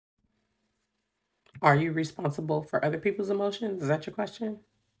Are you responsible for other people's emotions? Is that your question?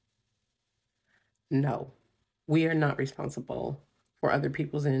 No, we are not responsible for other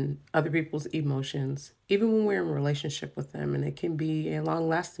people's emotions, even when we're in a relationship with them, and it can be a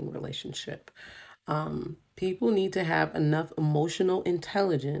long-lasting relationship. People need to have enough emotional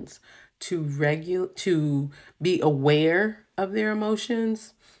intelligence to be aware of their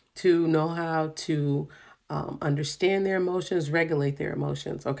emotions, to know how to understand their emotions, regulate their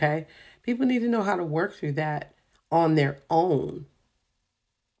emotions. Okay, people need to know how to work through that on their own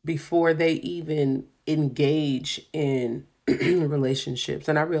before they even engage in relationships.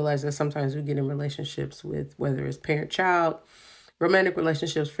 And I realize that sometimes we get in relationships with whether it's parent child, romantic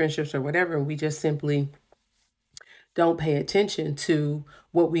relationships, friendships, or whatever, and we just simply don't pay attention to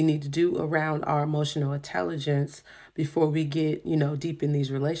what we need to do around our emotional intelligence before we get, deep in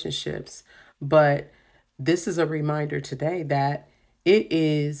these relationships. But this is a reminder today that it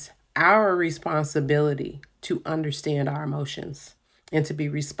is our responsibility to understand our emotions and to be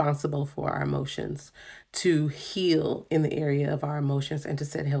responsible for our emotions, to heal in the area of our emotions and to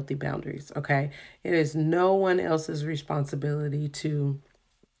set healthy boundaries. Okay. It is no one else's responsibility to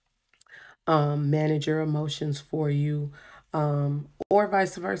manage your emotions for you, or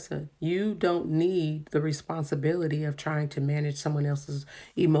vice versa. You don't need the responsibility of trying to manage someone else's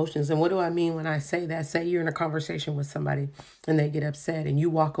emotions. And what do I mean when I say that? Say you're in a conversation with somebody and they get upset and you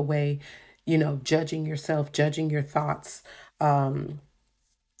walk away, judging yourself, judging your thoughts,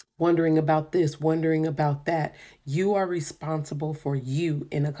 wondering about this, wondering about that. You are responsible for you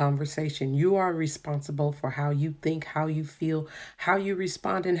in a conversation. You are responsible for how you think, how you feel, how you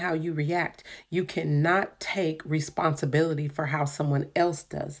respond, and how you react. You cannot take responsibility for how someone else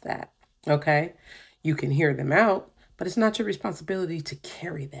does that. Okay? You can hear them out, but it's not your responsibility to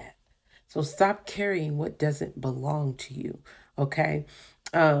carry that. So stop carrying what doesn't belong to you. Okay.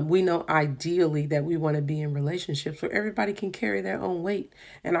 We know ideally that we want to be in relationships where everybody can carry their own weight.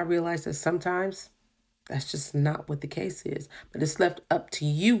 And I realize that sometimes that's just not what the case is. But it's left up to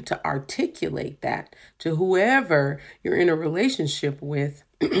you to articulate that to whoever you're in a relationship with.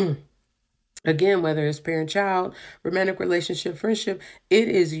 Again, whether it's parent child, romantic relationship, friendship, it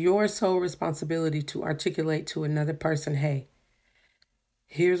is your sole responsibility to articulate to another person, hey,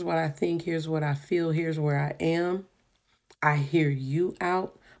 here's what I think, here's what I feel, here's where I am. I hear you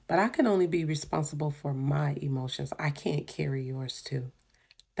out, but I can only be responsible for my emotions. I can't carry yours too.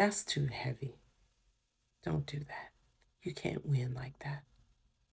 That's too heavy. Don't do that. You can't win like that.